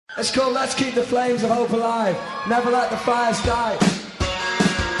It's called Let's Keep the Flames of Hope Alive. Never let the fires die.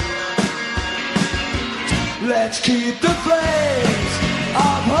 Let's keep the flames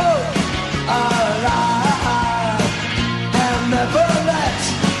of hope alive. And never let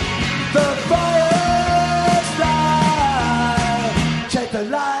the fires die. Take the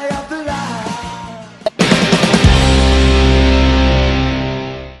lie of the lie.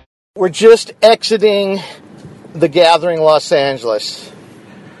 We're just exiting the Gathering Los Angeles.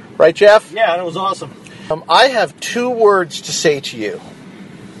 Right, Jeff? Yeah, that was awesome. I have 2 words to say to you.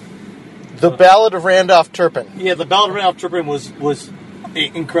 The Ballad of Randolph Turpin. Yeah, the Ballad of Randolph Turpin was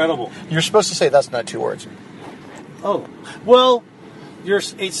incredible. You're supposed to say that's not 2 words. Oh, well,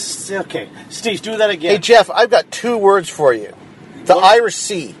 it's okay. Steve, do that again. Hey, Jeff, I've got 2 words for you. The Irish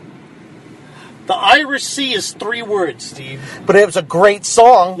Sea. The Irish Sea is 3 words, Steve. But it was a great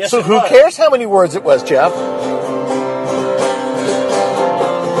song, yes, so who cares how many words it was, Jeff?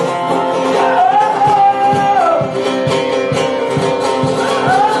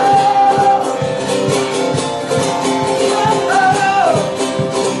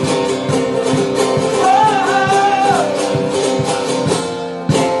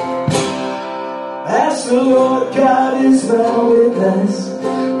 The Lord God is well with us.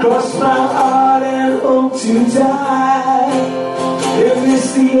 Cross my heart and hope to die. In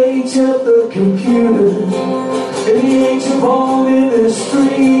this the age of the computer, in the age of home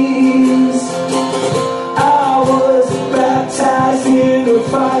industries, I was baptized in the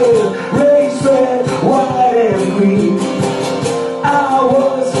fire, raised red, white and green. I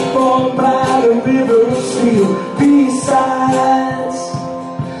was born by the river of steel, besides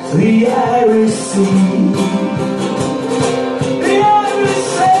the Irish Sea. The Irish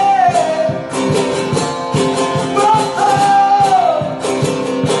Sea. Oh, oh,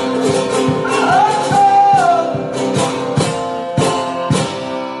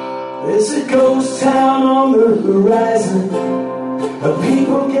 oh. There's a ghost town on the horizon. The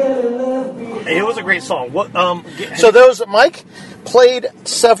people getting left behind. It was a great song. So Mike played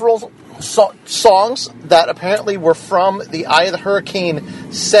several songs that apparently were from the Eye of the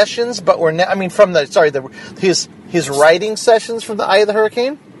Hurricane sessions, but were his writing sessions from the Eye of the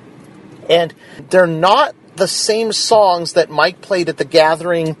Hurricane, and they're not the same songs that Mike played at the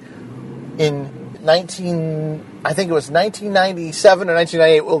Gathering in 1997 or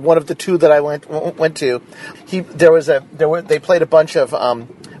 1998. One of the 2 that I went to. They played a bunch of.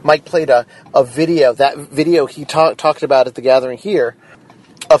 Mike played a video. That video he talked about at the Gathering here,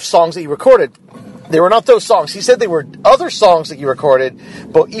 of songs that he recorded. They were not those songs. He said they were other songs that he recorded,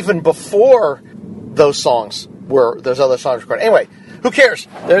 but even before those songs were those other songs recorded. Anyway, who cares?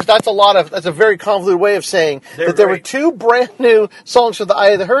 That's a very convoluted way of saying that there were 2 brand new songs for the Eye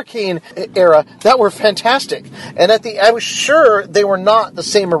of the Hurricane era that were fantastic. And I was sure they were not the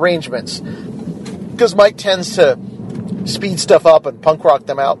same arrangements, because Mike tends to speed stuff up and punk rock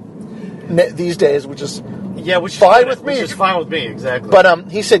them out these days, which is fine with me. Which is fine with me, exactly. But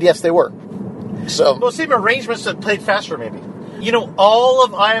he said yes, they were. So, well, same arrangements that played faster, maybe. You know, all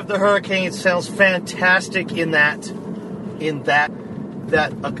of Eye of the Hurricane sounds fantastic in that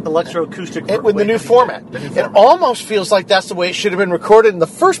electroacoustic with the new format. It almost feels like that's the way it should have been recorded in the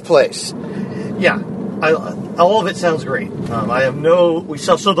first place. Yeah, all of it sounds great. I have no.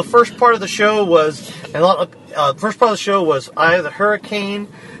 So the first part of the show was Eye of the Hurricane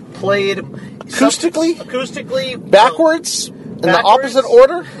played acoustically backwards. In the opposite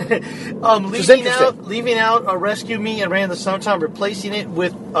order? leaving out Rescue Me and Ran in the Summertime, replacing it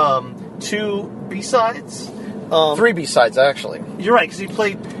with 2 B-sides. 3 B-sides, actually. You're right, because he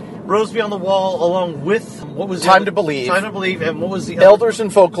played Rose Beyond the Wall along with, what was Time to Believe. Time to Believe, and what was the Elders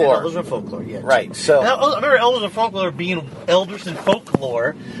and Folklore. Elders and Folklore, yeah. Right, so. Now, I remember Elders and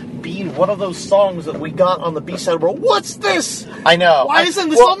Folklore being one of those songs that we got on the B-side where, what's this? I know. Why isn't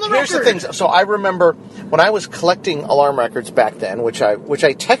this on the record? Here's the thing. So I remember when I was collecting alarm records back then, which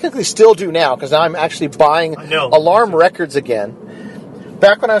I technically still do now, because now I'm actually buying alarm records again.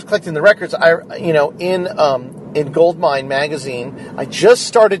 Back when I was collecting the records, in Goldmine magazine, I just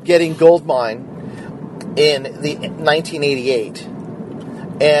started getting Goldmine in the 1988.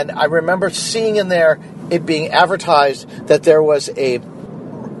 And I remember seeing in there it being advertised that there was a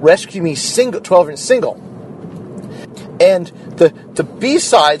Rescue Me single, 12-inch single. And the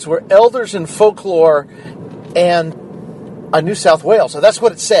B-sides were Elders and Folklore and New South Wales. So that's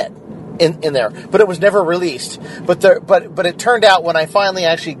what it said in there. But it was never released. But it turned out when I finally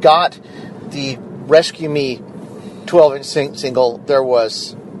actually got the Rescue Me 12-inch single, there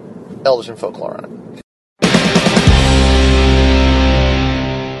was Elders and Folklore on it.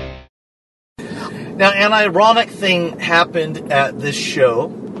 Now, an ironic thing happened at this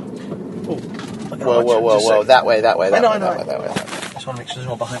show. Whoa. That way. I know. I just want to make sure there's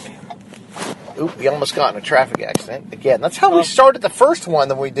no one behind me. Oop, we almost got in a traffic accident. Again, that's how we started the first one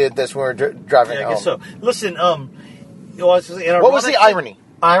that we did this when we were driving home. I guess so. Listen, what was the irony?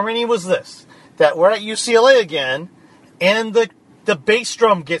 Irony was this, that we're at UCLA again, and the bass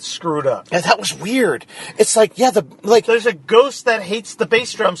drum gets screwed up. Yeah, that was weird. It's like, there's a ghost that hates the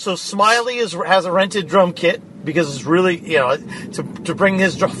bass drum, so Smiley has a rented drum kit, because it's really, to bring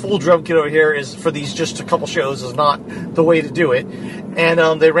his full drum kit over here is for these just a couple shows is not the way to do it.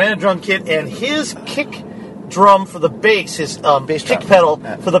 And they ran a drum kit, and his kick drum for the bass, his bass kick pedal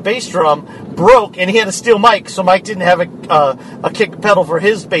for the bass drum broke, and he had a steel mic, so Mike didn't have a kick pedal for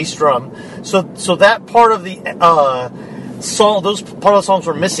his bass drum. So that part of the song, those part of the songs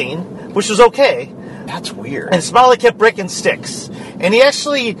were missing, which was okay. That's weird. And Smiley kept breaking sticks, and he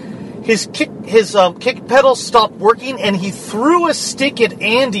actually. His kick pedal stopped working, and he threw a stick at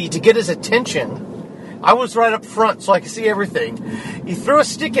Andy to get his attention. I was right up front, so I could see everything. He threw a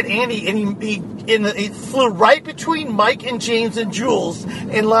stick at Andy, and he flew right between Mike and James and Jules,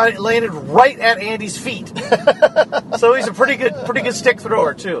 and landed right at Andy's feet. So he's a pretty good stick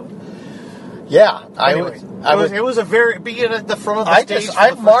thrower too. Yeah, it was a very being at the front of the stage.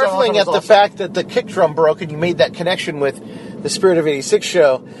 I'm marveling at the fact that the kick drum broke, and you made that connection with the Spirit of 86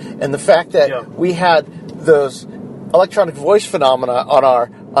 show, and the fact that we had those electronic voice phenomena on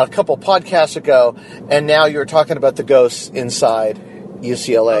a couple podcasts ago, and now you're talking about the ghosts inside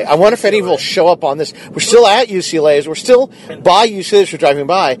UCLA. I wonder if any will show up on this. We're still at UCLA. We're still by UCLA as we're driving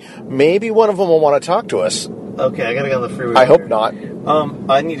by. Maybe one of them will want to talk to us. Okay, I gotta go on the freeway. I hope not.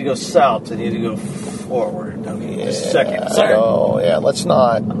 I need to go south. I need to go forward. Okay, just a second. Sorry. Oh, yeah. Let's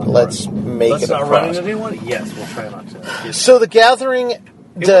not. Let's make Let's it not across. run into anyone? Yes, we'll try not to. So the Gathering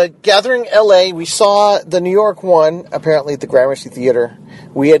LA, we saw the New York one, apparently at the Gramercy Theater.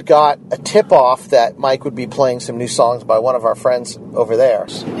 We had got a tip-off that Mike would be playing some new songs by one of our friends over there.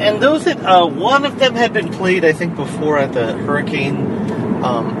 And those that, one of them had been played, I think, before at the Hurricane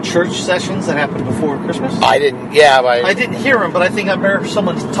church sessions that happened before Christmas. I didn't hear them, but I think I remember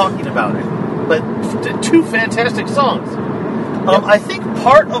someone talking about it. But two fantastic songs. I think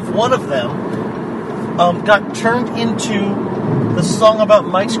part of one of them got turned into the song about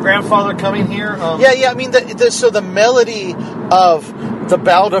Mike's grandfather coming here. I mean, the melody of the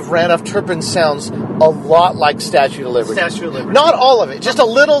Ballad of Ranulph Turpin sounds a lot like Statue of Liberty. Not all of it, just a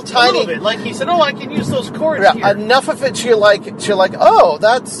little tiny. A little bit. Like he said, I can use those chords here. Enough of it you're like, oh,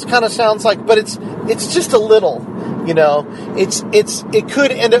 that kind of sounds like, but it's just a little. It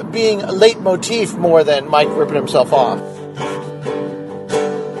could end up being a leitmotif more than Mike ripping himself off.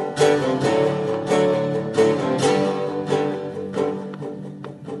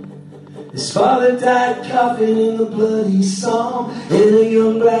 His father died coughing in the bloody Psalm. In a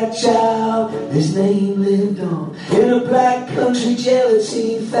young black child, his name lived on. In a black country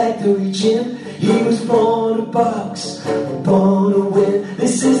gelatine factory gym, he was born to box, born to win.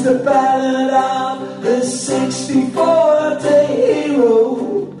 This is the ballad of the 64-day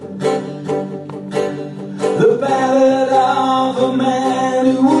hero. The ballad of a man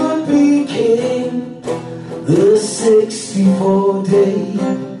who would be king. The 64-day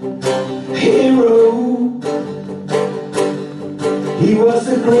hero. He was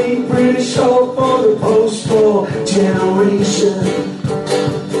the great British hope for the post-war generation.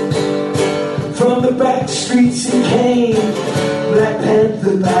 From the back streets he came, Black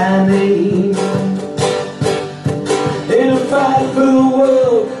Panther by name. In a fight for the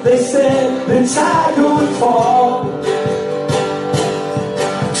world, they said the tiger would fall.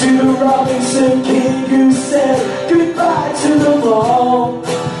 To the Robinson King who said goodbye to them all.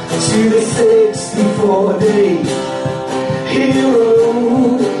 To the 64-day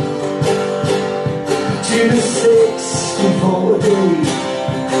hero. To the 64-day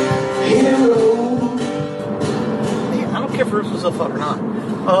hero. I don't care if he rips himself out or not. I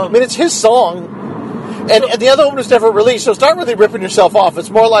mean, it's his song, and the other one was never released, so it's not really ripping yourself off. It's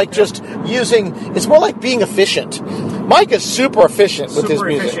more like just it's more like being efficient. Mike is super efficient with his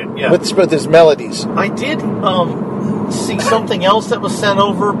music, with his melodies. I did see something else that was sent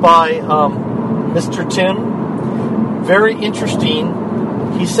over by Mr. Tim. Very interesting.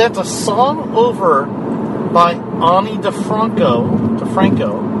 He sent a song over by Ani DeFranco,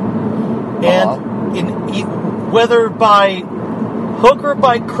 and whether by hook or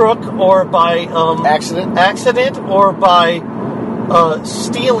by crook or by accident or by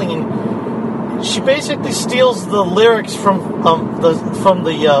stealing, she basically steals the lyrics from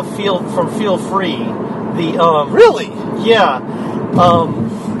Feel Free. Really? Yeah.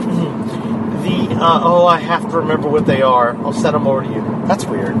 I have to remember what they are. I'll send them over to you. That's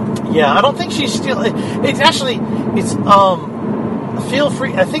weird. Yeah, I don't think she's still. It's actually, Feel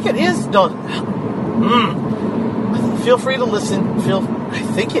Free. I think it is done. Feel free to listen. I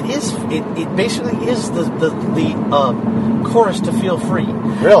think it is. It basically is the chorus to Feel Free.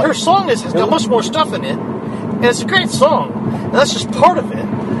 Really? Her song has got much more stuff in it, and it's a great song. And that's just part of it.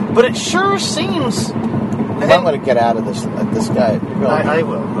 But it sure seems. I'm going to get out of this guy. I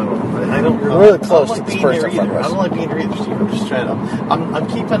will. I don't. You're really close to being the first there either. I don't like being here either, Steve. I'm just trying to. I'm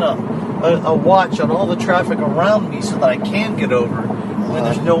keeping a watch on all the traffic around me so that I can get over when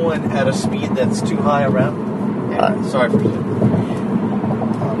there's no one at a speed that's too high around. Anyway, sorry for that.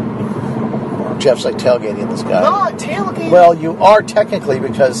 Jeff's like tailgating this guy. No, tailgating. Well, you are technically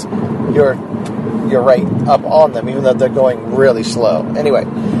because you're right up on them, even though they're going really slow. Anyway,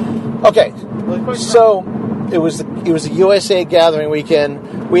 okay. So it was a USA Gathering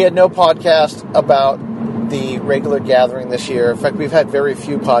weekend. We had no podcast about the regular gathering this year. In fact, we've had very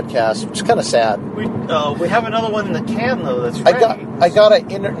few podcasts, which is kind of sad. We have another one in the can though. That's ready.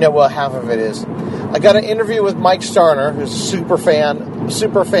 Half of it is. I got an interview with Mike Starner, who's a super fan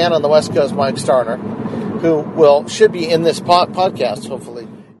on the West Coast. Mike Starner, who should be in this podcast hopefully.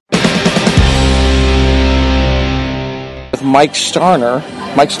 With Mike Starner.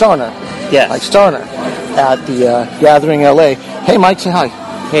 Yes. Mike Starner at the Gathering LA. Hey, Mike, say hi.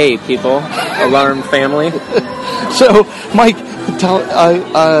 Hey, people. Alarm family. So, Mike, tell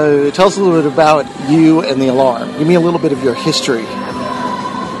us a little bit about you and the Alarm. Give me a little bit of your history.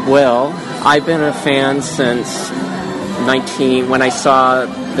 Well, I've been a fan since when I saw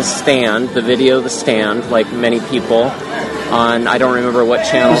The Video The Stand, like many people, on, I don't remember what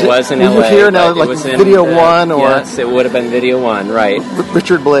channel it was in LA. Was it here now, like Video One? Or yes, it would have been Video One, right.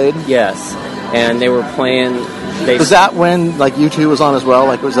 Richard Blade? Yes. And they were playing... Was that when, like, U2 was on as well?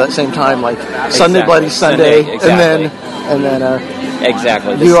 Like, was that same time, like, Sunday Bloody Sunday? Exactly. And then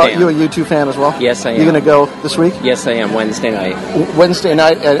exactly. You a U2 fan as well? Yes, I am. You going to go this week? Yes, I am. Wednesday night. Wednesday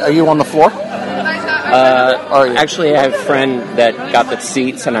night? Are you on the floor? Actually, I have a friend that got the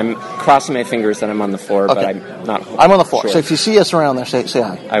seats, and I'm crossing my fingers that I'm on the floor, okay. But I'm not. I'm on the floor. Sure. So if you see us around there, say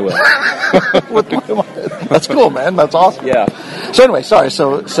hi. I will. That's cool, man. That's awesome. Yeah. So anyway, sorry.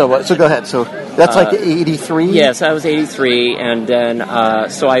 So go ahead. So that's like 83. Yes, I was 83, and then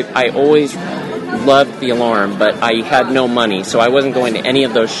so I always loved the Alarm, but I had no money, so I wasn't going to any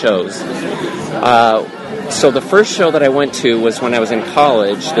of those shows. So the first show that I went to was when I was in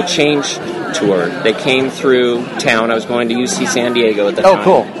college, the Change Tour. They came through town. I was going to UC San Diego at the time. Oh,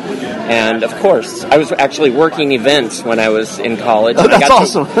 cool. And, of course, I was actually working events when I was in college. Oh, that's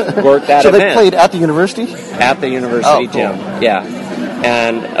awesome. To work that so event. They played at the university? At the university gym, yeah.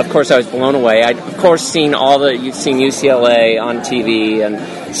 And, of course, I was blown away. I'd, of course, seen UCLA on TV and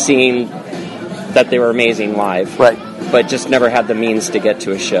seen that they were amazing live. Right. But just never had the means to get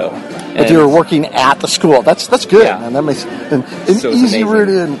to a show. But you were working at the school. That's good, yeah. Man. That makes an so easy route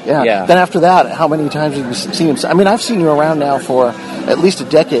in. Yeah. Then after that, how many times have you seen him? I mean, I've seen you around now for at least a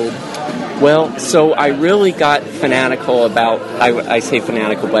decade. Well, so I really got fanatical about, I say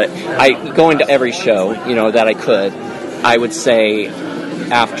fanatical, but I go into every show, that I could, I would say,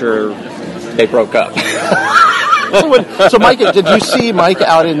 after they broke up. So, Mike, did you see Mike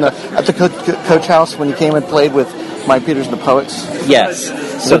out at the Coach House when he came and played with Mike Peters and the Poets? Yes.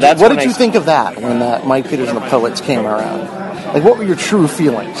 So what did you think of that when that Mike Peters and the Poets came around? Like, what were your true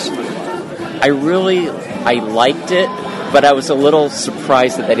feelings? I liked it, but I was a little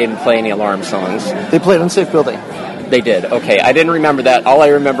surprised that they didn't play any Alarm songs. They played Unsafe Building. They did. Okay, I didn't remember that. All I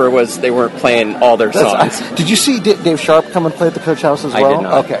remember was they weren't playing all their songs. Did you see Dave Sharp come and play at the Coach House as well? I did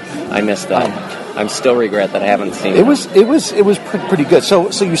not. Okay, I missed that. I still regret that I haven't seen it. It was pretty good. So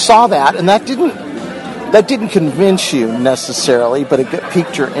you saw that, and that didn't convince you necessarily, but it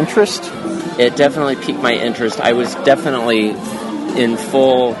piqued your interest. It definitely piqued my interest. I was definitely in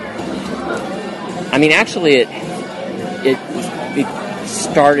full. I mean, actually, it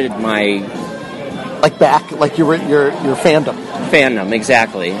started my your fandom. Fandom,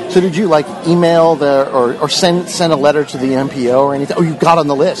 exactly. So did you email or send a letter to the MPO or anything? Oh, you got on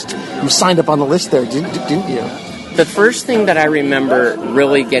the list. You signed up on the list there, didn't you? The first thing that I remember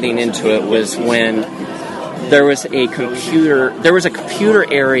really getting into it was when there was a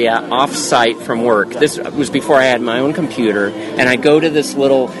computer area off-site from work. This was before I had my own computer, and I'd go to this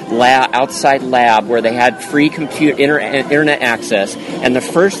little outside lab where they had free internet access, and the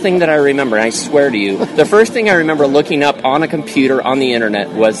first thing that I remember, and I swear to you, the first thing I remember looking up on a computer on the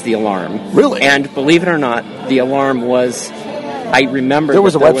internet was the Alarm. Really? And believe it or not, the Alarm was... I remember there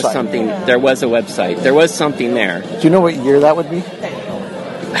was a website. There was a website. There was something there. Do you know what year that would be?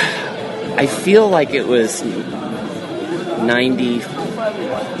 I feel like it was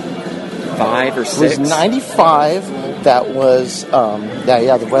 95 or 6. It was 95. That was, the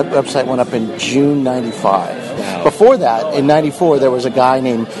website went up in June 95. Wow. Before that, in 94, there was a guy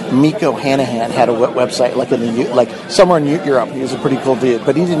named Mikko Hanahan had a website somewhere in Europe. He was a pretty cool dude,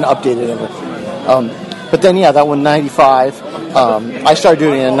 but he didn't update it ever. But then, that one, 95. I started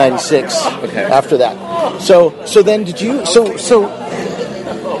doing it in 96 after that. So then did you, did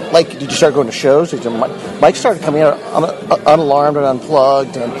you start going to shows? Mike started coming out unalarmed and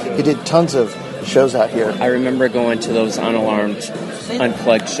unplugged, and he did tons of shows out here. I remember going to those unalarmed,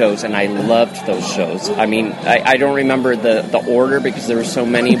 unplugged shows, and I loved those shows. I mean, I don't remember the order because there were so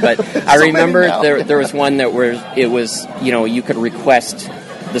many, but I remember there was one that it was you could request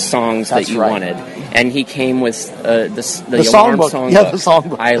the songs that you wanted. And he came with the alarm songbook. Yeah, the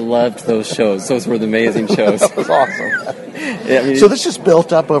songbook. I loved those shows. Those were the amazing shows. That was awesome. So this just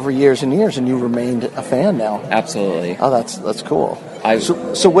built up over years and years, and you remained a fan now. Absolutely. Oh, that's cool.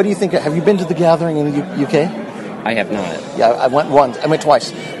 So what do you think? Have you been to the Gathering in the UK? I have not. Yeah, I went once. I went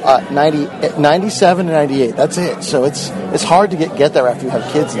twice. 97 and 98. That's it. So it's hard to get there after you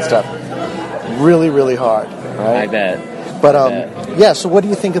have kids and stuff. Really, really hard. Right? I bet. But so what do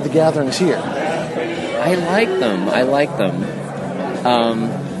you think of the gatherings here? I like them. I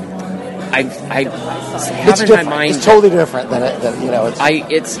have in my mind. It's totally different than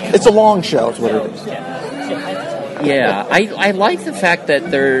It's a long show. Is what it is. Yeah, I like the fact that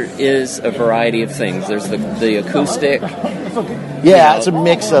there is a variety of things. There's the acoustic. Yeah, it's a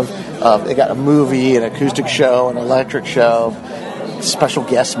mix of they got a movie, an acoustic show, an electric show. Special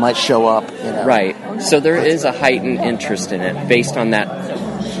guests might show up. Right. So there is a heightened interest in it based on that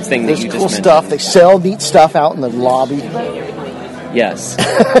thing that you just mentioned. There's cool stuff. They sell neat stuff out in the lobby. Yes.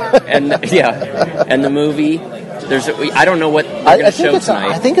 And the movie. I don't know what they're going to show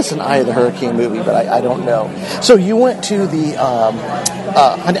tonight. I think it's an Eye of the Hurricane movie, but I don't know. So you went to the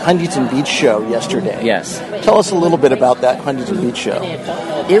Huntington Beach show yesterday. Yes. Tell us a little bit about that Huntington Beach show.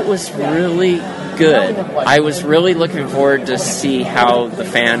 It was really good. I was really looking forward to see how the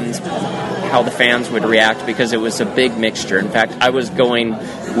fans would react because it was a big mixture. In fact, I was going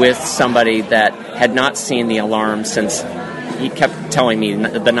with somebody that had not seen the Alarm since. He kept telling me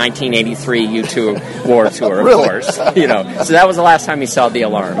the 1983 U2 War Tour, of course. So that was the last time he saw the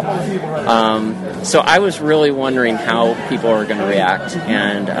Alarm. So I was really wondering how people are going to react,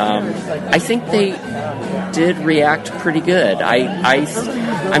 and I think they did react pretty good.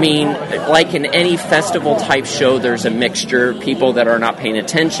 I mean, like in any festival type show, there's a mixture, people that are not paying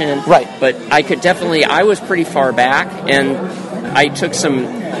attention. Right. But I was pretty far back, and I took some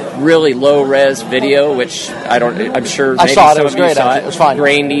really low res video, which I'm sure maybe I saw it. Some it was of you great. saw It was fine.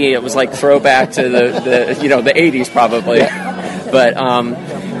 Grainy. It was like throwback to the 80s probably. Yeah. But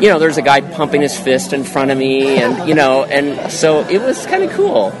there's a guy pumping his fist in front of me, and so it was kind of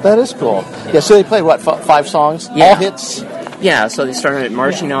cool. That is cool. Yeah. So they played 5 songs, all hits. Yeah. So they started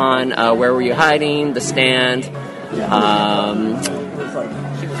Marching On, Where Were You Hiding, The Stand.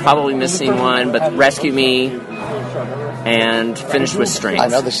 Probably missing one, but Rescue Me. And finished with Strength. I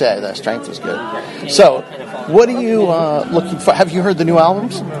know they say that Strength was good. So, what are you looking for? Have you heard the new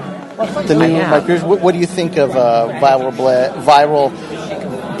albums? The new Mike Pierce? What do you think of Viral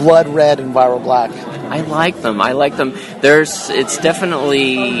Blood Red and Viral Black? I like them. It's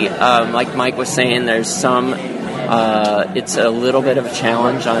definitely like Mike was saying. There's some. It's a little bit of a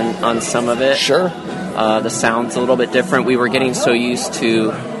challenge on some of it. Sure. The sound's a little bit different. We were getting so used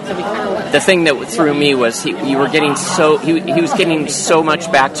to. The thing that threw me was he was getting so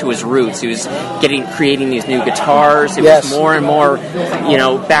much back to his roots. He was creating these new guitars. It was more and more,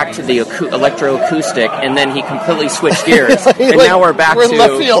 back to the electroacoustic, and then he completely swithed gears. And now we're back to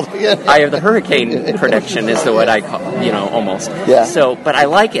left field. Eye of the Hurricane production is what I call, almost. Yeah. So, but I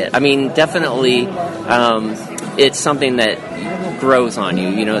like it. I mean, definitely, it's something that grows on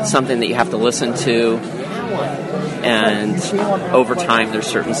you. It's something that you have to listen to. And over time, there's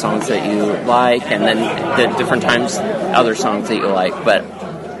certain songs that you like, and then the different times, other songs that you like. But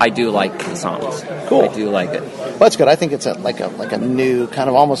I do like the songs. Cool. I do like it. Well, that's good. I think it's like a new, kind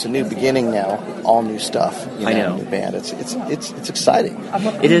of almost a new beginning now. All new stuff. I know. New band. It's exciting.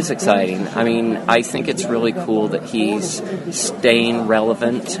 It is exciting. I mean, I think it's really cool that he's staying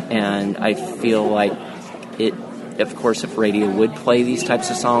relevant, and I feel like of course, if radio would play these types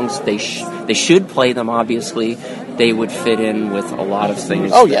of songs, they should play them. Obviously, they would fit in with a lot of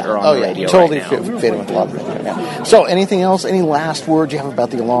things that are on the radio totally right now. fit in with a lot of things right now. So, anything else? Any last words you have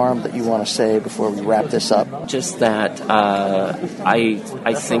about the alarm that you want to say before we wrap this up? Just that I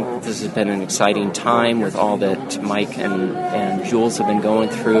think this has been an exciting time with all that Mike and Jules have been going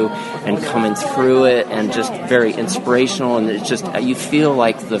through and coming through it, and just very inspirational. And it's just, you feel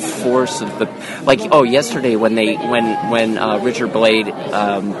like the force of yesterday when Richard Blade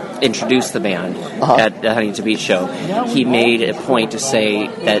introduced the band at the Huntington Beach show, he made a point to say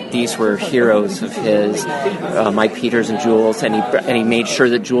that these were heroes of his, Mike Peters and Jules, and he made sure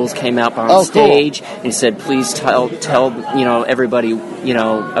that Jules came out on stage, cool. And he said, please tell everybody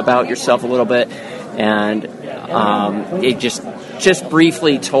about yourself a little bit, and it just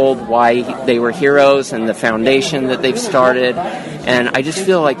briefly told why they were heroes and the foundation that they've started. And I just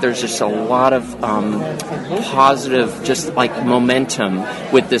feel like there's just a lot of positive, just like momentum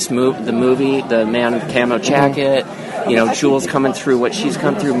with this the movie, The Man in the Camo Jacket. Jules coming through what she's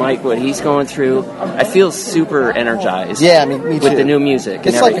come through, Mike what he's going through. I feel super energized. Yeah, me too. With the new music.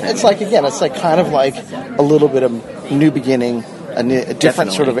 It's like kind of like a little bit of new beginning. A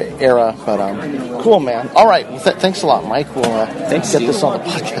different sort of era, but cool, man. All right, well, thanks a lot, Mike. We'll get this on the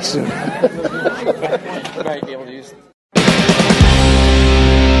podcast soon. Might be able to use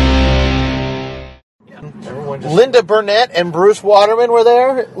Linda Burnett and Bruce Waterman were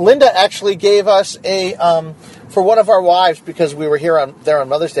there. Linda actually gave us for one of our wives, because we were there on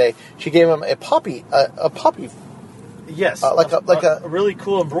Mother's Day. She gave him a poppy. Yes, like a really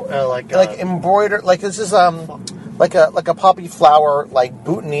cool embroidered. Like this is like a poppy flower, like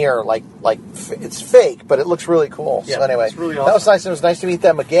boutonniere, like it's fake, but it looks really cool. Yeah, so anyway, it's really awesome. That was nice. It was nice to meet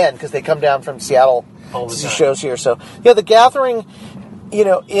them again, because they come down from Seattle to see shows here. So the gathering,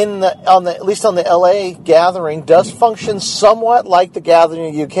 at least on the LA gathering, does function somewhat like the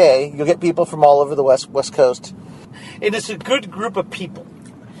gathering in the UK. You'll get people from all over the West Coast. And it's a good group of people.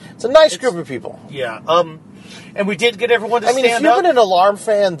 It's a nice group of people. Yeah. And we did get everyone to stand up. If you've been an Alarm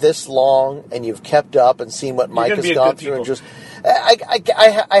fan this long and you've kept up and seen what Mike has gone through, and just,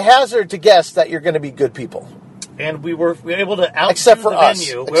 I hazard to guess that you're going to be good people. And we were able to outdo Except for the us.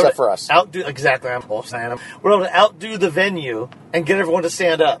 venue. Except for us. Exactly. We're able to outdo the venue and get everyone to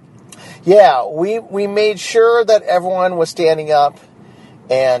stand up. Yeah, we made sure that everyone was standing up,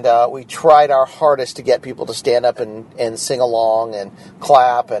 and we tried our hardest to get people to stand up and sing along and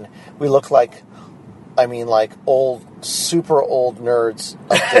clap, and we looked like super old nerds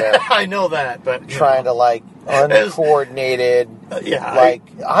up there. I know that, but trying to uncoordinated. I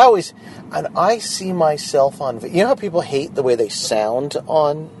see myself on. You know how people hate the way they sound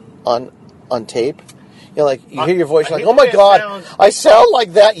on tape. You hear your voice, oh my god, I sound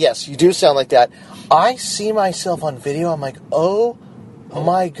like that. Yes, you do sound like that. I see myself on video. I'm like, oh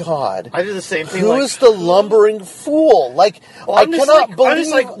my god! I do the same thing. Who is the lumbering fool? I cannot believe. I'm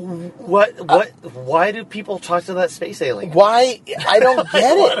just like, what? Why do people talk to that space alien? Why? I don't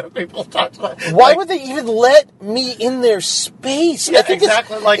get it. Why do people talk to that? Why would they even let me in their space? Yeah, I think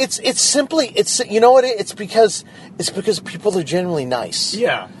exactly. It's simply you know what? It's because people are generally nice.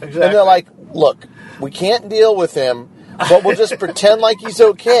 Yeah, exactly. And they're like, look, we can't deal with him, but we'll just pretend like he's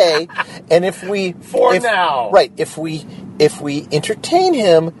okay. And if we entertain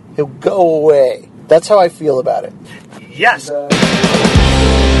him, he'll go away. That's how I feel about it. Yes.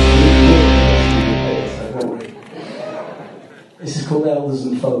 This is called Elders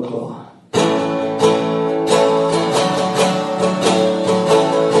and Folklore.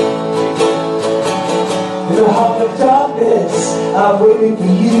 In the heart of darkness, I've waited for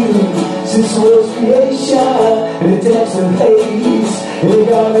you since the world's creation. In the depths of Hades, in the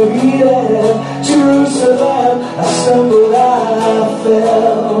Garden of Eden, Jerusalem, I stumbled, I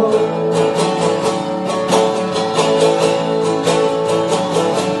fell.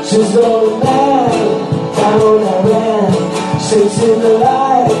 Just old man, down I ran, saints in the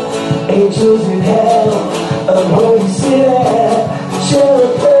light, angels in hell, unholy city,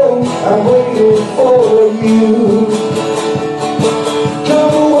 Jericho, I'm waiting for you.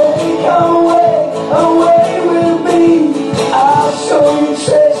 Come away with me. I'll show you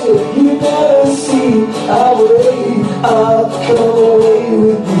treasure you never see. Come away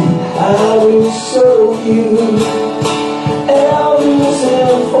with me. I will show you Elders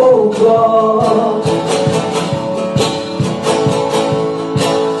and Folklore.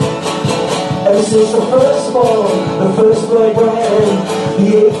 Ever since the firstborn, the first blood ran, the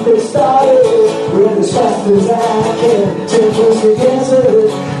eighth day started, ran as fast as I can. Temples the desert,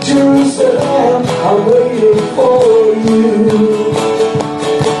 Jerusalem, I'm waiting for you.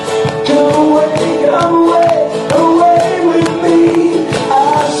 Come away, come away, come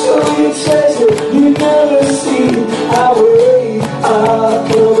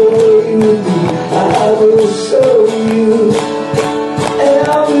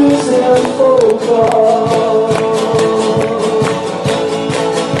fall.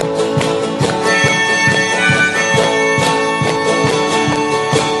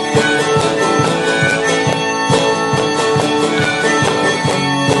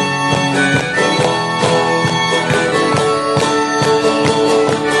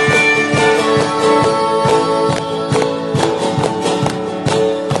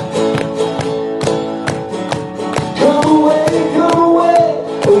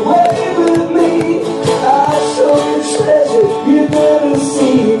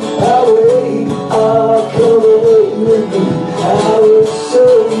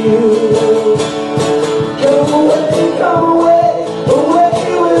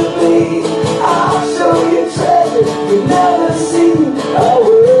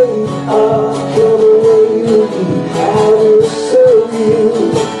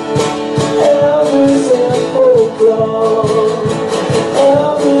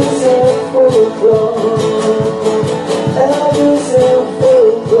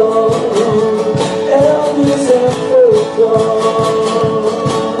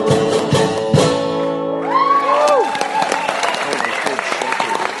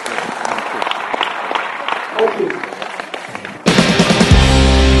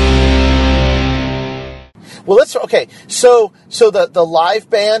 So the live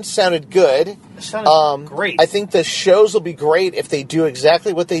band sounded good. It sounded great. I think the shows will be great if they do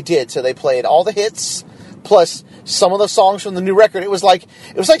exactly what they did. So they played all the hits plus some of the songs from the new record. It was like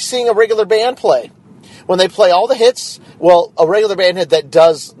seeing a regular band play. When they play all the hits, well, a regular band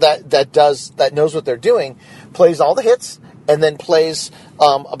that knows what they're doing, plays all the hits and then plays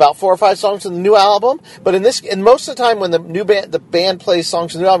about 4 or 5 songs from the new album. But in most of the time when the band plays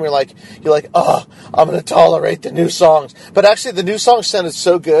songs from the new album, you're like, oh, I'm going to tolerate the new songs. But actually, the new songs sounded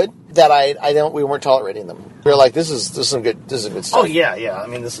so good that we weren't tolerating them. We were like, this is some good stuff. Oh yeah. I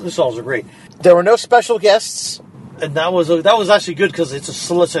mean, the songs are great. There were no special guests. And that was actually good because it's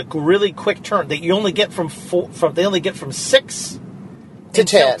a really quick turn. They only get from 6 to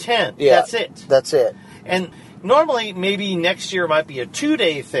 10. Yeah, That's it. And normally, maybe next year might be a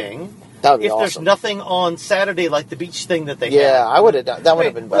 2-day thing. That would be if awesome. There's nothing on Saturday like the beach thing that they had. Yeah, I would have done. That would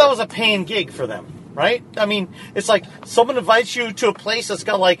have been better. That was a paying gig for them, right? I mean, it's like someone invites you to a place that's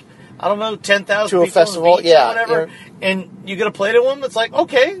got 10,000 to a festival, or whatever, and you get to play to them. It's like,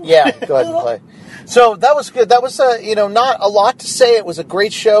 okay, yeah, go ahead and play. So that was good. That was not a lot to say. It was a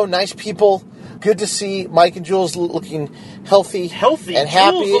great show. Nice people. Good to see Mike and Jules looking healthy and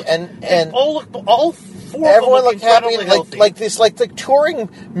happy, and all 4 everyone looked happy. Healthy. Like the touring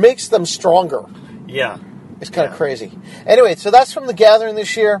makes them stronger. Yeah, it's kind of crazy. Anyway, so that's from the Gathering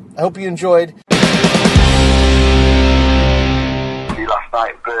this year. I hope you enjoyed. Last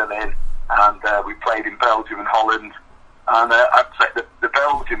night in Berlin, and we played in Belgium and Holland. And I'd say the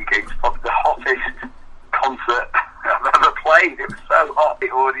Belgium gig's probably the hottest concert I've ever played. It was so hot. The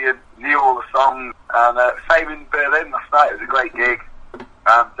audience knew all the songs. And same in Berlin last night. It was a great gig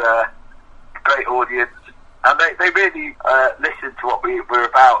and great audience. And they really listened to what we were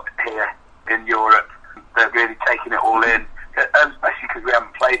about here in Europe. They're really taking it all in, especially because we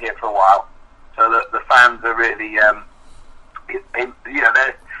haven't played here for a while. So the fans are really,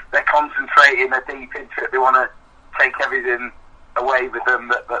 they're concentrating. They're deep into it. They want to take everything away with them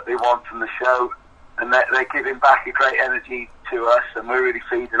that they want from the show, and they're giving back a great energy to us, and we're really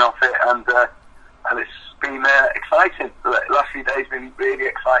feeding off it, and it's been exciting. The last few days have been really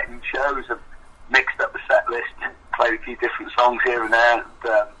exciting shows. I've mixed up the set list, played a few different songs here and there,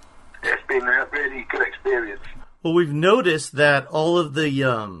 and it's been a really good experience. Well, we've noticed that all of the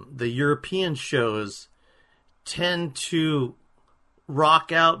European shows tend to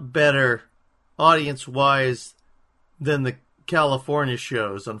rock out better audience-wise than the California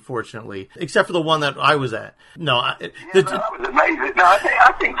shows, unfortunately, except for the one that I was at. That was amazing. No,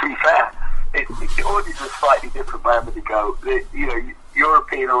 I think to be fair, the audience is slightly different wherever they go.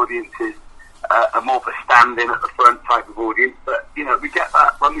 European audiences are more of a stand-in at the front type of audience, but we get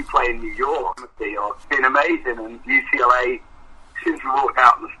that when we play in New York. It's been amazing, and UCLA. As soon as we walked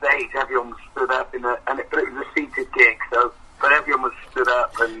out on the stage, everyone stood up but it was a seated gig, but everyone was stood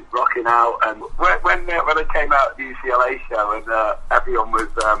up and rocking out. And when I came out at the UCLA show, and everyone was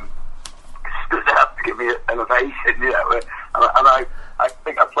stood up to give me an ovation, and I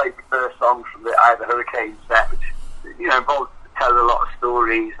think I played the first song from the Eye of the Hurricane set, which involved telling a lot of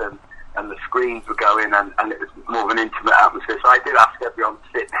stories, and the screens were going, and it was more of an intimate atmosphere. So I did ask everyone to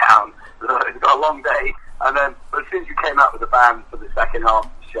sit down. It's got a long day, but as soon as we came out with the band for the second half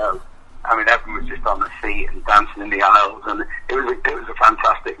of the show, I mean, everyone was just on their feet and dancing in the aisles, and it was a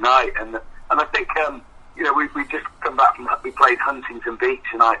fantastic night. And I think we just come back from, we played Huntington Beach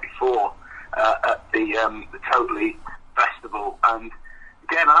the night before, at the Totally Festival. And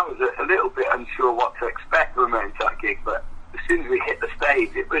again, I was a little bit unsure what to expect from that gig, but as soon as we hit the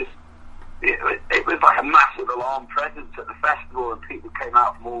stage, it was like a massive alarm presence at the festival, and people came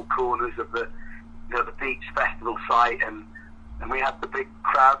out from all corners of the beach festival site, and we had the big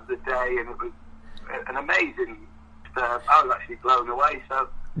crowd of the day, and it was an amazing. I was actually blown away. So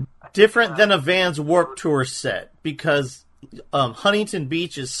different than a Vans Warped Tour set, because Huntington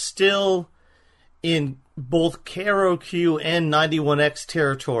Beach is still in both KROQ and 91X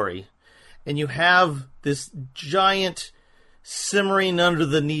territory, and you have this giant simmering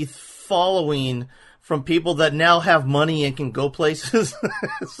underneath following from people that now have money and can go places.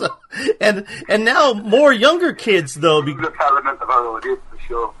 So, and now more younger kids, though. The element of our audience, for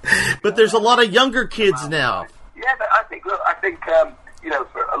sure. But there's a lot of younger kids now. Yeah, but I think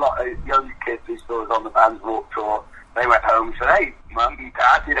for a lot of younger kids who saw us on the Vans Warped Tour, they went home and said, "Hey, Mum and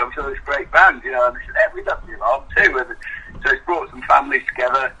Dad, we saw this great band, and they said, "Hey, we love the Alarm too." And so it's brought some families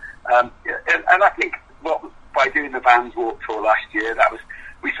together. And I think by doing the Vans Warped Tour last year,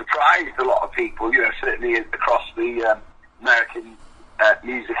 we surprised a lot of people, certainly across the American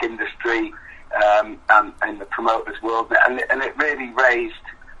music industry and the promoters world, and it really raised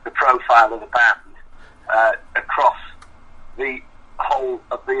the profile of the band across the whole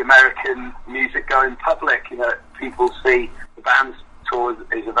of the American music-going public. People see the Vans tour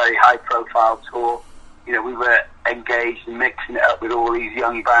is a very high-profile tour. We were engaged in mixing it up with all these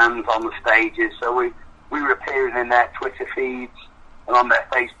young bands on the stages, so we were appearing in their Twitter feeds and on their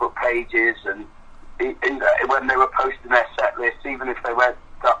Facebook pages, and when they were posting their set lists, even if they weren't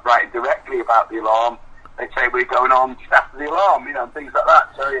writing directly about the Alarm, they'd say we're going on just after the Alarm, and things like that.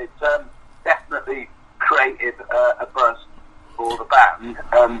 So it's definitely created a buzz for the band.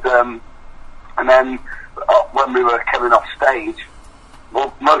 And then when we were coming off stage,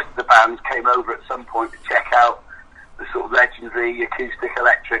 well, most of the bands came over at some point to check out the sort of legendary acoustic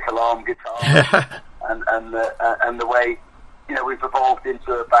electric Alarm guitar and the way we've evolved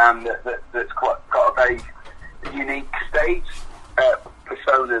into a band that's got a very unique stage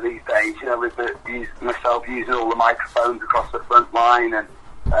persona these days. With myself using all the microphones across the front line, and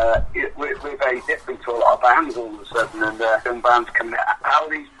we're very different to a lot of bands all of a sudden. And young bands come out. How are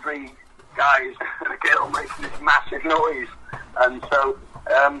these three guys and a girl making this massive noise? And so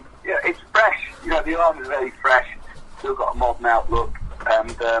it's fresh. The Alarm is very fresh. Still got a modern outlook,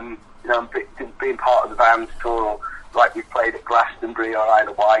 and being part of the Vans tour, like we played at Glastonbury or Isle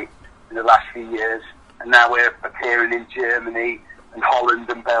of Wight in the last few years, and now we're appearing in Germany and Holland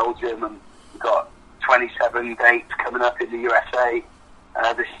and Belgium, and we've got 27 dates coming up in the USA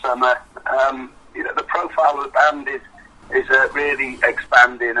this summer. The profile of the band is really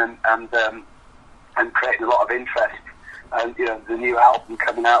expanding and creating a lot of interest. And the new album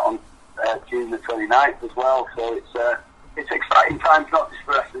coming out on June the 29th as well. So it's exciting times, not just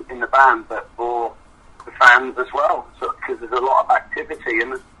for us in the band, but for the fans as well. So because there's a lot of activity,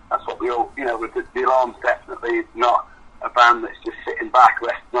 and that's what we all, with the Alarm's definitely not a band that's just sitting back,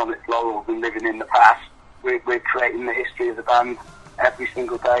 resting on its laurels and living in the past. We're creating the history of the band every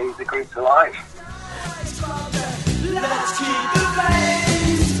single day the group's alive. Let's keep the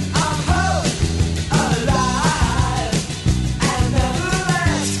flames of hope alive and never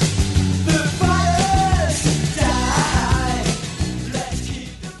let the fires die. Let's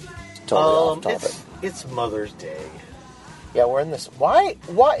keep the flames. Totally off topic. It's Mother's Day. Yeah, we're in this. Why?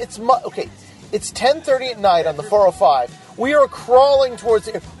 Okay, it's 10:30 at night on the 405. We are crawling towards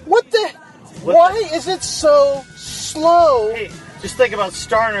the. Why is it so slow? Hey, just think about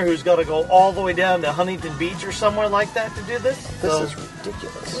Starner, who's got to go all the way down to Huntington Beach or somewhere like that to do this. This is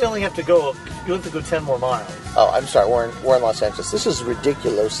ridiculous. We only have to go. You have to go 10 more miles. Oh, I'm sorry. We're in Los Angeles. This is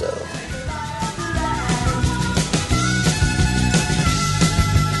ridiculoso.